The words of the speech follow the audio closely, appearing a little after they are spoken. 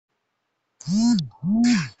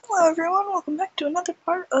Hello everyone, welcome back to another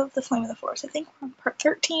part of The Flame of the Forest. I think we're on part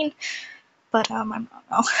 13, but I don't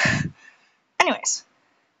know. Anyways,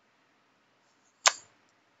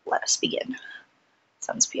 let us begin.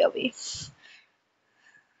 Sun's POV.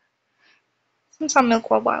 Since on Milk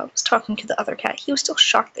While Wild was talking to the other cat, he was still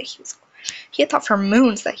shocked that he had thought for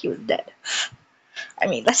moons that he was dead. I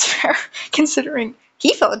mean, that's fair, considering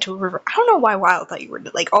he fell into a river. I don't know why Wild thought you were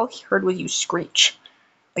dead. Like, all he heard was you screech.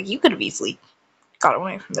 Like, you could have easily got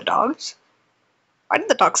away from the dogs. Why did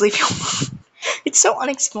the dogs leave you alone? It's so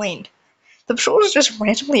unexplained. The patrol just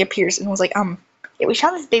randomly appears and was like, yeah, we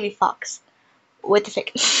found this baby fox. What the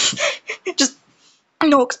fuck? Just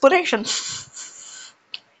no explanation.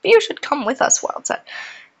 Maybe you should come with us, Wild said.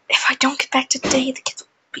 If I don't get back today, the kids will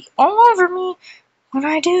be all over me. When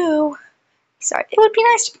I do, he said, it would be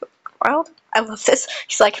nice to be Wild. I love this.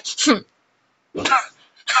 He's like,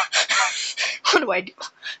 what do I do?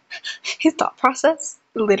 His thought process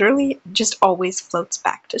literally just always floats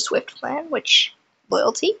back to Swiftland, which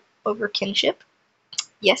loyalty over kinship.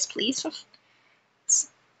 Yes, please.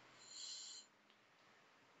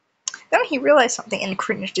 Then he realized something and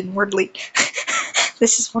cringed inwardly.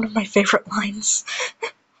 This is one of my favorite lines.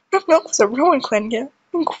 Milk was a Rowanclan cat,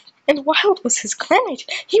 and Wild was his clanmate.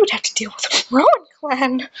 He would have to deal with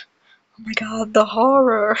Rowanclan. Oh my god, the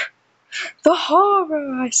horror. The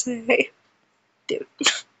horror, I say. Dude.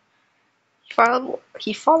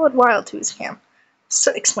 He followed Wild to his camp.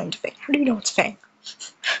 So explained to Fang. How do you know it's Fang?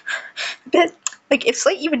 I bet, like, if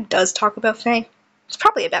Slate even does talk about Fang, it's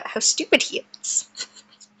probably about how stupid he is.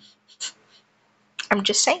 I'm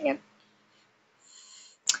just saying.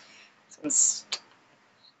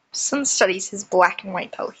 Sun studies his black and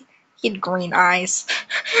white pelt. He had green eyes.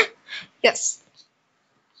 Yes.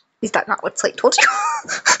 Is that not what Slate told you?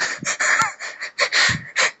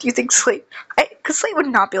 Do you think Slate... Because Slate would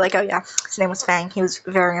not be like, oh yeah, his name was Fang. He was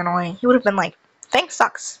very annoying. He would have been like, Fang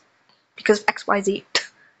sucks. Because of XYZ.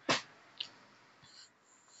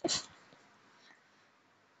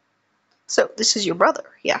 So, this is your brother?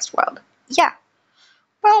 He asked Wild. Yeah.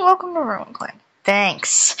 Well, welcome to Rowanclan.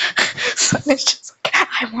 Thanks. Sun is just like,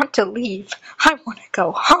 I want to leave. I want to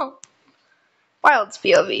go home. Wild's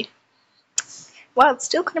POV. Wild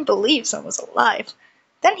still couldn't believe Sun was alive.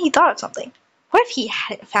 Then he thought of something. What if he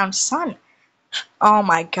hadn't found Sun? Oh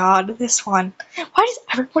my god, this one. Why does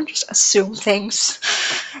everyone just assume things?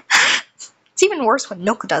 It's even worse when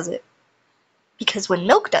Milk does it. Because when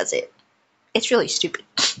Milk does it, it's really stupid.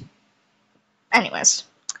 Anyways.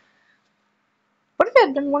 What if it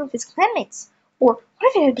had been one of his clanmates? Or what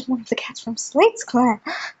if it had been one of the cats from Slate's clan?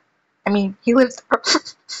 I mean, he lives there.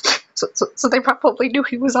 So they probably knew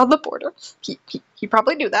he was on the border. He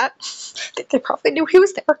probably knew that. They probably knew he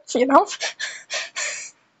was there, you know?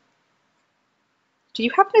 Do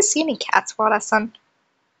you happen to see any cats, Wada-san?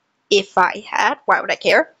 If I had, why would I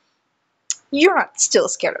care? You're not still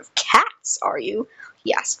scared of cats, are you?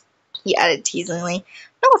 He asked. He added teasingly.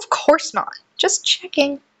 No, of course not. Just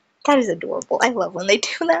checking. That is adorable. I love when they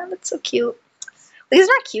do that. That's so cute. Like, he's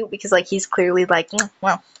not cute because, like, he's clearly like,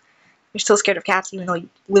 well, you're still scared of cats even though you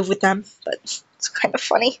live with them, but it's kind of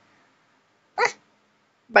funny.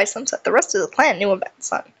 By sunset, the rest of the clan knew about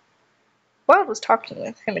Sun. Wild was talking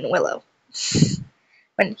with him and Willow.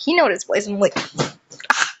 When he noticed Blaze and Lily.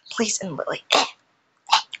 Blaze and Lily.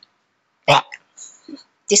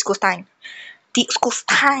 Disgusting.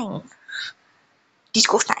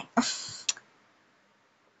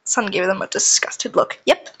 Sun gave them a disgusted look.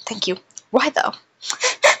 Yep, thank you. Why though?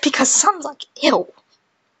 Because Sun's like, ew.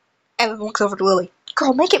 And then looks over to Lily.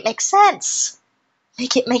 Girl, make it make sense.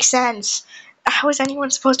 Make it make sense. How is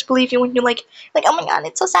anyone supposed to believe you when you're like, oh my god,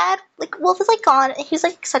 it's so sad. Like, Wolf is like gone. He's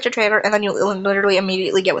like such a traitor. And then you literally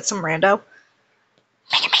immediately get with some rando.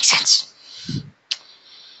 Make it make sense.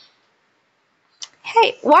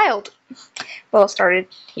 Hey, Wild. Willow started.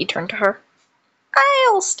 He turned to her.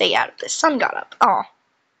 I'll stay out of this. Sun got up. Aw.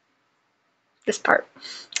 This part.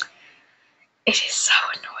 It is so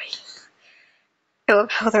annoying. I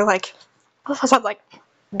love how they're like, all of a sudden, like,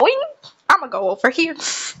 boing, I'm gonna go over here.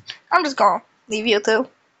 I'm just gonna leave you two.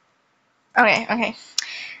 Okay.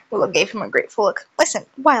 Willow gave him a grateful look. Listen,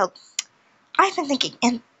 Wild, I've been thinking,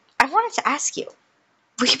 and I wanted to ask you,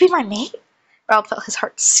 will you be my mate? Wild felt his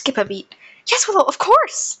heart skip a beat. Yes, Willow, of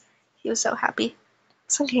course! He was so happy.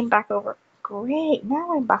 Sun came back over. Great,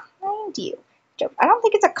 now I'm behind you. I don't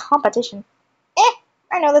think it's a competition.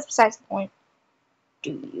 I know that's besides the point. Do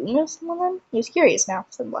you know someone then? He was curious now.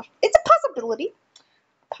 Sun blushed. It's a possibility.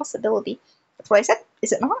 Possibility. That's what I said.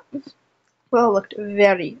 Is it not? Willow looked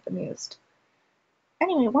very amused.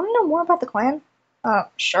 Anyway, want to know more about the clan?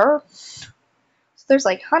 Sure. So There's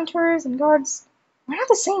like hunters and guards. Why not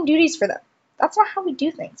the same duties for them? That's not how we do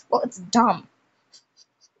things. Well, it's dumb.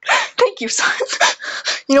 Thank you, son.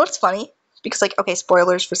 You know what's funny? Because, like, okay,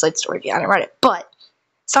 spoilers for Side Story. Yeah, I didn't write it. But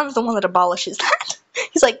Son's the one that abolishes that.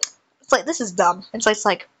 He's like, it's like, this is dumb. And so it's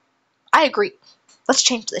like, I agree. Let's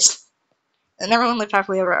change this. And everyone lived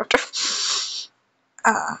happily ever after.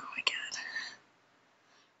 Oh my god.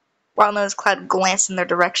 Wild Nose Cloud glanced in their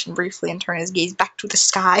direction briefly and turned his gaze back to the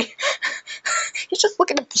sky. He's just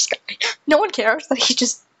looking at the sky. No one cares that he's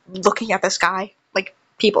just looking at the sky. Like,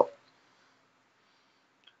 people.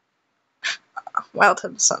 Wild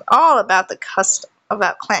told his son all about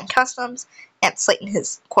clan customs and Slayton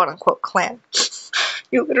his quote-unquote clan.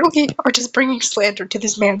 You literally are just bringing slander to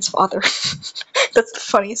this man's father. That's the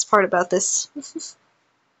funniest part about this.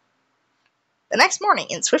 The next morning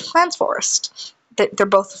in SwiftClan's forest. They're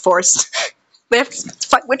both the forest. They have to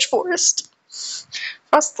fight which forest.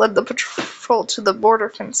 Frost led the patrol to the border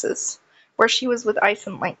fences, where she was with Ice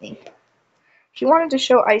and Lightning. She wanted to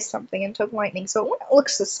show Ice something and took Lightning, so it wouldn't look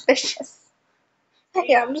suspicious.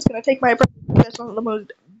 Yeah, I'm just gonna take my breath. That's one of the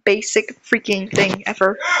most basic freaking thing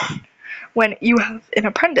ever. When you have an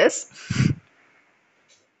apprentice.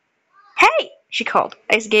 Hey! She called.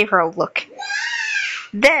 Ice gave her a look.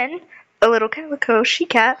 Then, a little calico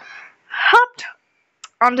she-cat hopped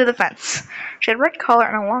onto the fence. She had a red collar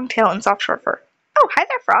and a long tail and soft short fur. Oh, hi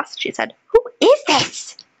there, Frost, she said. Who is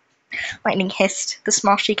this? Lightning hissed. The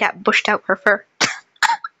small she-cat bushed out her fur.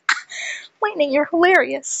 Lightning, you're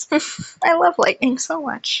hilarious. I love Lightning so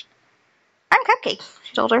much. I'm Cupcake,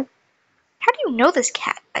 she told her. How do you know this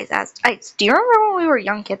cat? I asked. Ice, do you remember when we were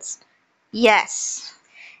young kids? Yes.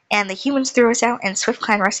 And the humans threw us out and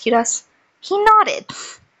SwiftClan rescued us? He nodded.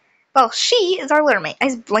 Well, she is our littermate.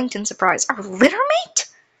 Ice blinked in surprise. Our littermate?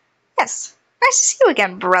 Yes. Nice to see you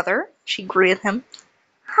again, brother, she greeted him.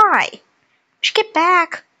 Hi. We should get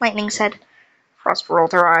back, Lightning said. Frost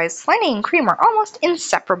rolled her eyes. Lightning and Cream were almost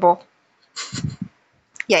inseparable.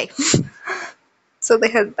 Yay. So they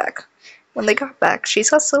headed back. When they got back, she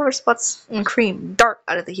saw Silver Spots and Cream dart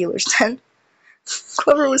out of the healer's tent.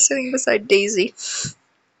 Clover was sitting beside Daisy.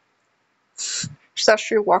 She saw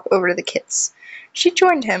Shrew walk over to the kits. She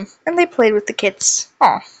joined him, and they played with the kits.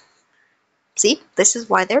 Aw. See, this is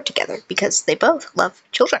why they're together, because they both love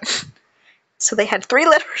children. So they had 3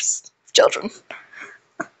 litters of children.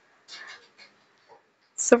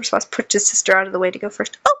 Silver Spots pushed his sister out of the way to go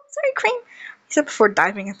first. Oh, sorry, Cream, he said before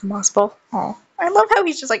diving at the moss ball. Aw. I love how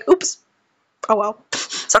he's just like, oops. Oh well.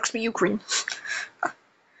 Sucks for you, Cream.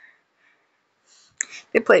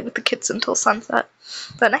 They played with the kits until sunset.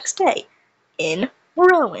 The next day, in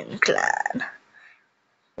Rowanclan.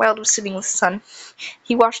 Wild was sitting with his son.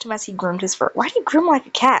 He watched him as he groomed his fur. Why do you groom like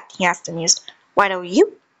a cat? He asked, amused. Why don't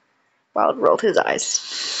you? Wild rolled his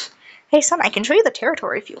eyes. Hey, son, I can show you the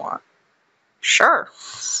territory if you want. Sure.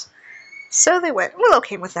 So they went. Willow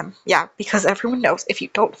came with them. Yeah, because everyone knows if you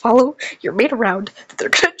don't follow your mate around, that they're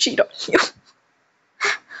gonna cheat on you.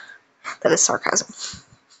 That is sarcasm.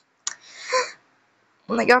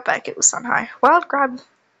 When they got back, it was sun high. Wild grabbed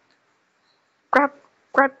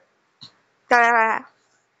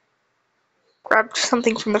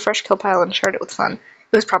something from the fresh kill pile and shared it with Fun.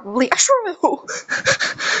 It was probably a shrew!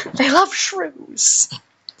 They love shrews!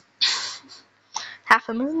 Half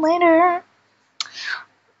a moon later,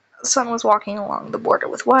 Sun was walking along the border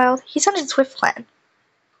with Wild. He scented SwiftClan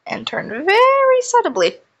and turned very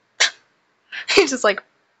subtly. He's just like,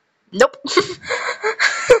 nope.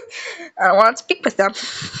 I don't want to speak with them.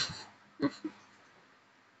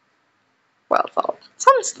 Wild followed.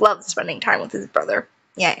 Sun loved spending time with his brother.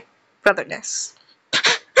 Yay. Brotherness.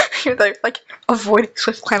 They're like avoiding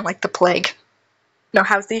SwiftClan like the plague. No,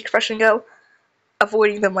 how's the expression go?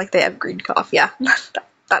 Avoiding them like they have green cough. Yeah,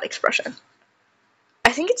 that expression.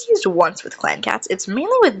 I think it's used once with clan cats. It's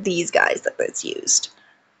mainly with these guys that it's used.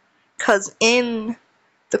 Because in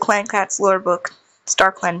the Clan Cats lore book,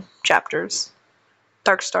 StarClan chapters,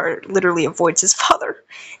 Darkstar literally avoids his father.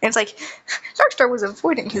 And it's like, Darkstar was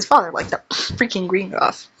avoiding his father like the freaking green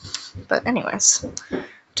cough. But anyways,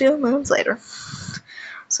 2 moons later,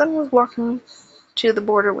 Sun was walking to the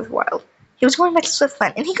border with Wild. He was going back to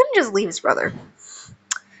SwiftClan, and he couldn't just leave his brother.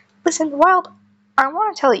 Listen, Wild, I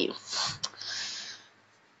want to tell you.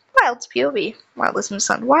 Wild's POV. Wild listened to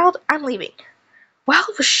Sun. Wild, I'm leaving. Wild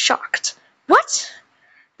was shocked. What?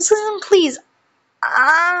 Listen, please.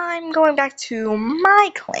 I'm going back to my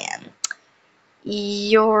clan.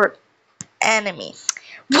 Your enemy.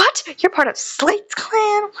 What? You're part of Slate's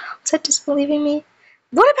clan? Wild said, disbelieving me.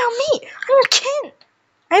 What about me? I'm your kin.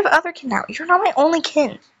 I have other kin now. You're not my only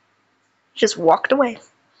kin. He just walked away.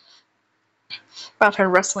 Wild heard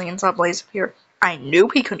rustling and saw Blaze appear. I knew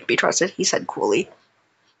he couldn't be trusted, he said coolly.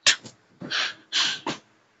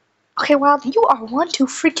 Okay, Wild, you are one to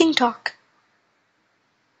freaking talk.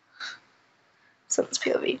 Sun's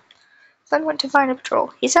POV. Sun went to find a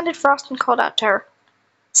patrol. He scented Frost and called out to her.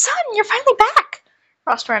 Sun, you're finally back!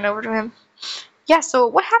 Frost ran over to him. Yeah, so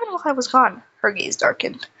what happened while I was gone? Her gaze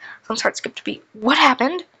darkened. Sun's heart skipped a beat. What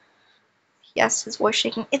happened? Yes, his voice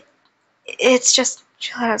shaking. It's just...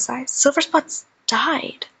 She let out a sigh. Silverspot's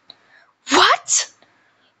died. What?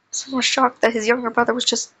 Sun was shocked that his younger brother was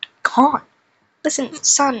just gone. Listen,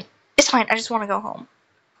 Sun, it's fine. I just want to go home.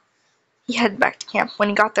 He headed back to camp. When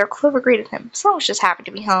he got there, Clover greeted him. Sun was just happy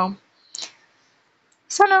to be home.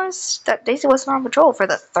 Sun noticed that Daisy wasn't on patrol for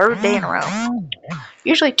the third day in a row.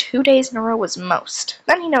 Usually 2 days in a row was most.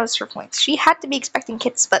 Then he noticed her points. She had to be expecting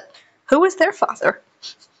kids, but who was their father?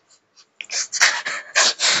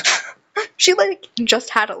 She, just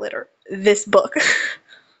had a litter. This book.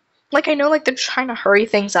 I know, they're trying to hurry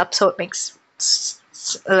things up so it makes,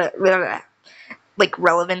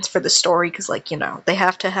 relevance for the story, because, they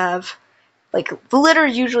have to have, the litter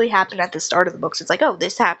usually happen at the start of the books. It's like, oh,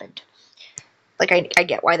 this happened. I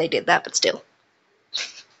get why they did that, but still.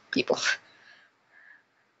 People.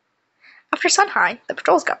 After Sun High, the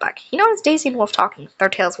patrols got back. He noticed Daisy and Wolf talking. Their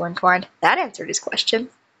tails were entwined. That answered his question.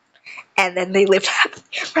 And then they lived happily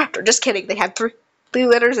ever after. Just kidding. They had three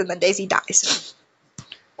litters, and then Daisy dies.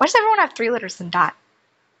 Why does everyone have 3 litters and die?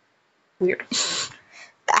 Weird.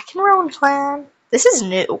 Back in Rowanclan. This is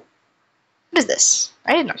new. What is this?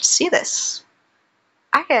 I did not see this.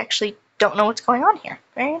 I actually don't know what's going on here.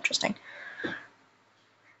 Very interesting.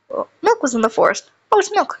 Well, Milk was in the forest. Oh,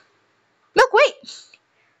 it's Milk. Milk, wait!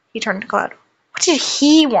 He turned to Cloud. What did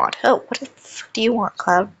he want? Oh, what the fuck do you want,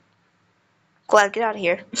 Cloud? Cloud, get out of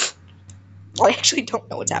here. Well, I actually don't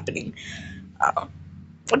know what's happening.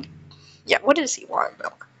 What does he want,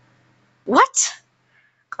 Milk? What?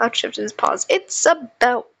 Cloud shifted his paws. It's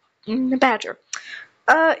about the badger.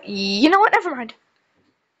 You know what? Never mind.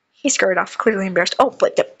 He scurried off, clearly embarrassed. Oh,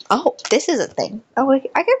 but this is a thing. Oh, I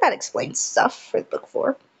guess that explains stuff for book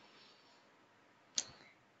 4.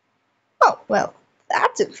 Oh, well,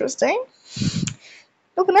 that's interesting.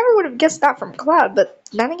 Milk never would have guessed that from Cloud, but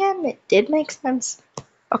then again, it did make sense.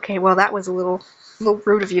 Okay, well, that was a little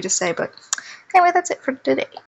rude of you to say, but anyway, that's it for today.